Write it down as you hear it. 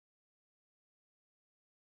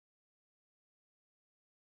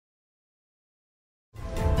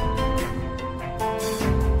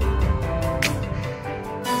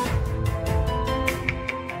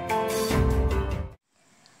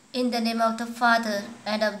In the name of the Father,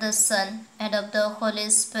 and of the Son, and of the Holy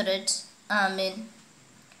Spirit. Amen.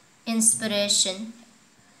 Inspiration.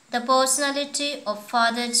 The personality of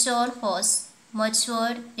Father John was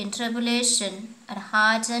matured in tribulation and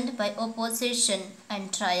hardened by opposition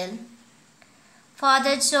and trial.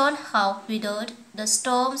 Father John Haw weathered the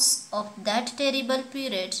storms of that terrible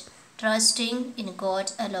period, trusting in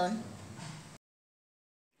God alone.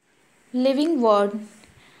 Living Word.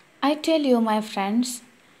 I tell you, my friends,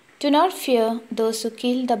 do not fear those who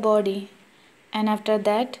kill the body, and after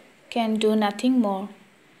that can do nothing more.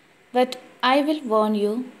 But I will warn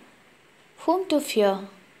you whom to fear.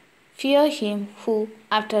 Fear him who,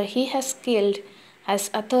 after he has killed,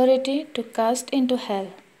 has authority to cast into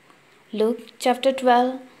hell. Luke chapter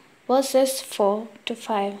 12, verses 4 to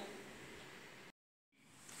 5.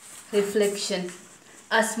 Reflection.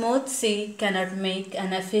 A smooth sea cannot make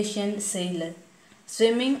an efficient sailor.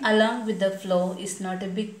 Swimming along with the flow is not a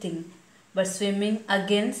big thing, but swimming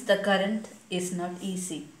against the current is not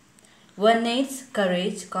easy. One needs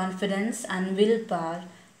courage, confidence, and willpower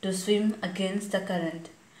to swim against the current.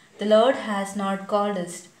 The Lord has not called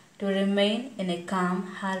us to remain in a calm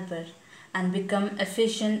harbor and become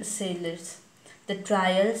efficient sailors. The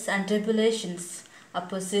trials and tribulations,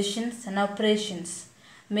 oppositions and operations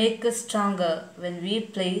make us stronger when we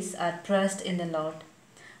place our trust in the Lord.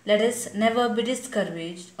 Let us never be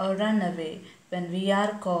discouraged or run away when we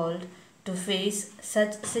are called to face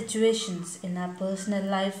such situations in our personal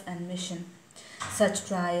life and mission. Such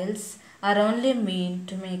trials are only meant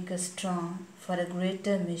to make us strong for a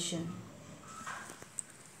greater mission.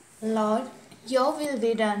 Lord, your will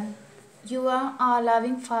be done. You are our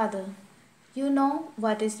loving Father. You know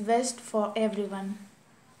what is best for everyone.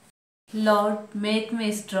 Lord, make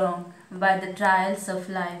me strong by the trials of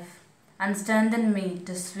life and strengthen me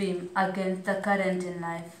to swim against the current in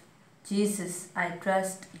life. Jesus, I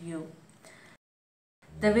trust you.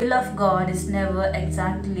 The will of God is never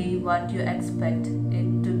exactly what you expect it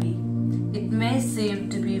to be. It may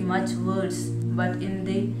seem to be much worse, but in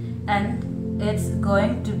the end, it's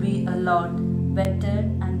going to be a lot better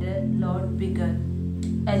and a lot bigger.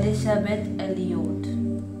 Elizabeth Elliot.